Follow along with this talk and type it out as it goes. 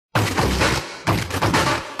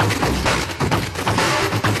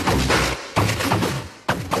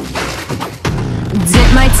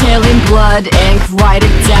detail in blood ink, write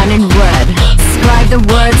it down in red. Scribe the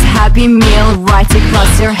words happy meal right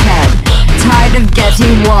across your head. Tired of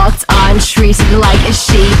getting walked on, treated like a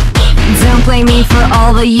sheep. Don't blame me for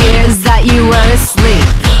all the years that you were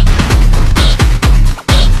asleep.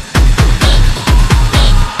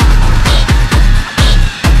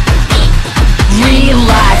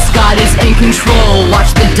 Relax, God is in control.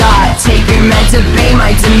 Watch the dot, take your meds, obey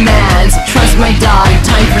my demands. Trust my dog,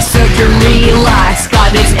 time for surgery. Relax,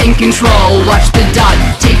 God is in control. Watch the dot,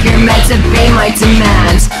 take your meds, obey my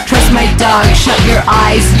demands. Trust my dog, shut your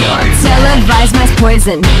eyes. Televised mass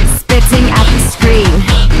poison, spitting at the screen.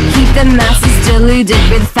 Keep the masses deluded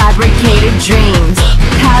with fabricated dreams.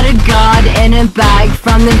 Powdered God in a bag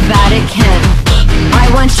from the Vatican. I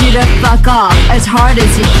want you to fuck off as hard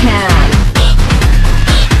as you can.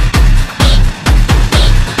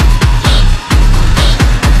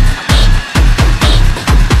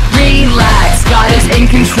 Relax, God is in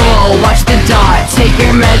control. Watch the dot, take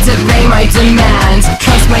your meds, obey my demands.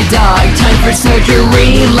 Trust my dog, time for surgery.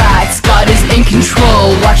 Relax, God is in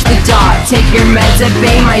control. Watch the dot, take your meds,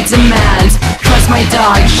 obey my demands. Trust my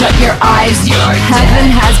dog, shut your eyes, you're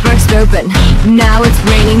Heaven has burst open, now it's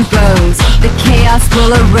raining bones. The chaos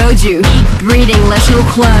will erode you, breeding literal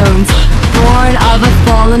clones. Born of a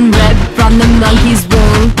fallen rib from the monkey's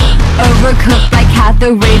womb. Overcooked by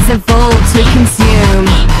cathorates of old to consume.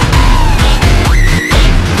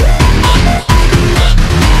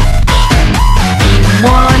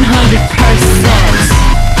 100%.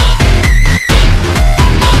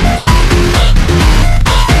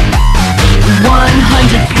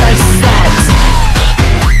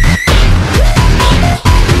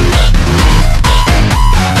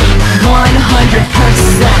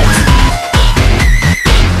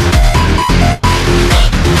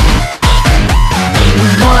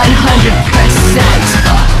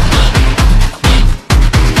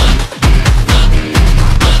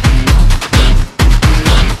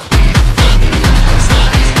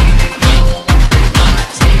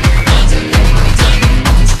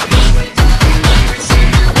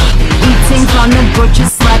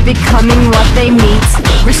 Butchers slap becoming what they meet.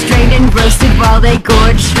 Restrained and roasted while they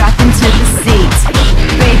gorge, strapped into the seat.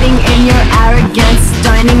 Bathing in your arrogance,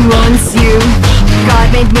 dining ruins you. God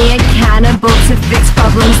made me a cannibal to fix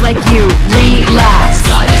problems like you. Relax,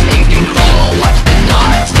 God is in control. Watch the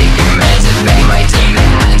dot, take your meds, obey my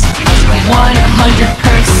demands. 100%.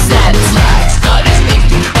 Relax, God is in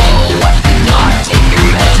control. Watch the dot, take your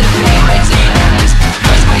meds, obey my demands.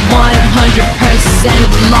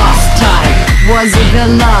 100% lost time. Was it the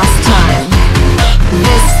last time?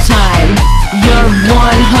 This time, you're 100%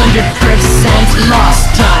 lost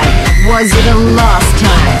time. Was it a lost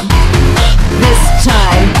time? This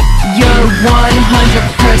time, you're 100%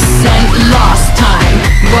 lost time.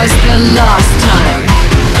 Was the last time?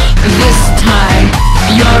 This time